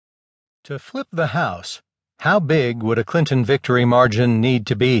To flip the House, how big would a Clinton victory margin need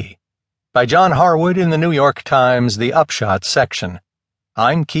to be? By John Harwood in the New York Times, the Upshot section.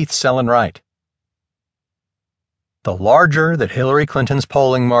 I'm Keith Sellen-Wright. The larger that Hillary Clinton's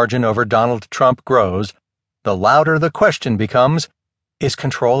polling margin over Donald Trump grows, the louder the question becomes, is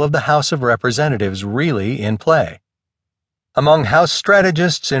control of the House of Representatives really in play? Among House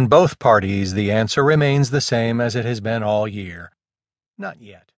strategists in both parties, the answer remains the same as it has been all year. Not yet.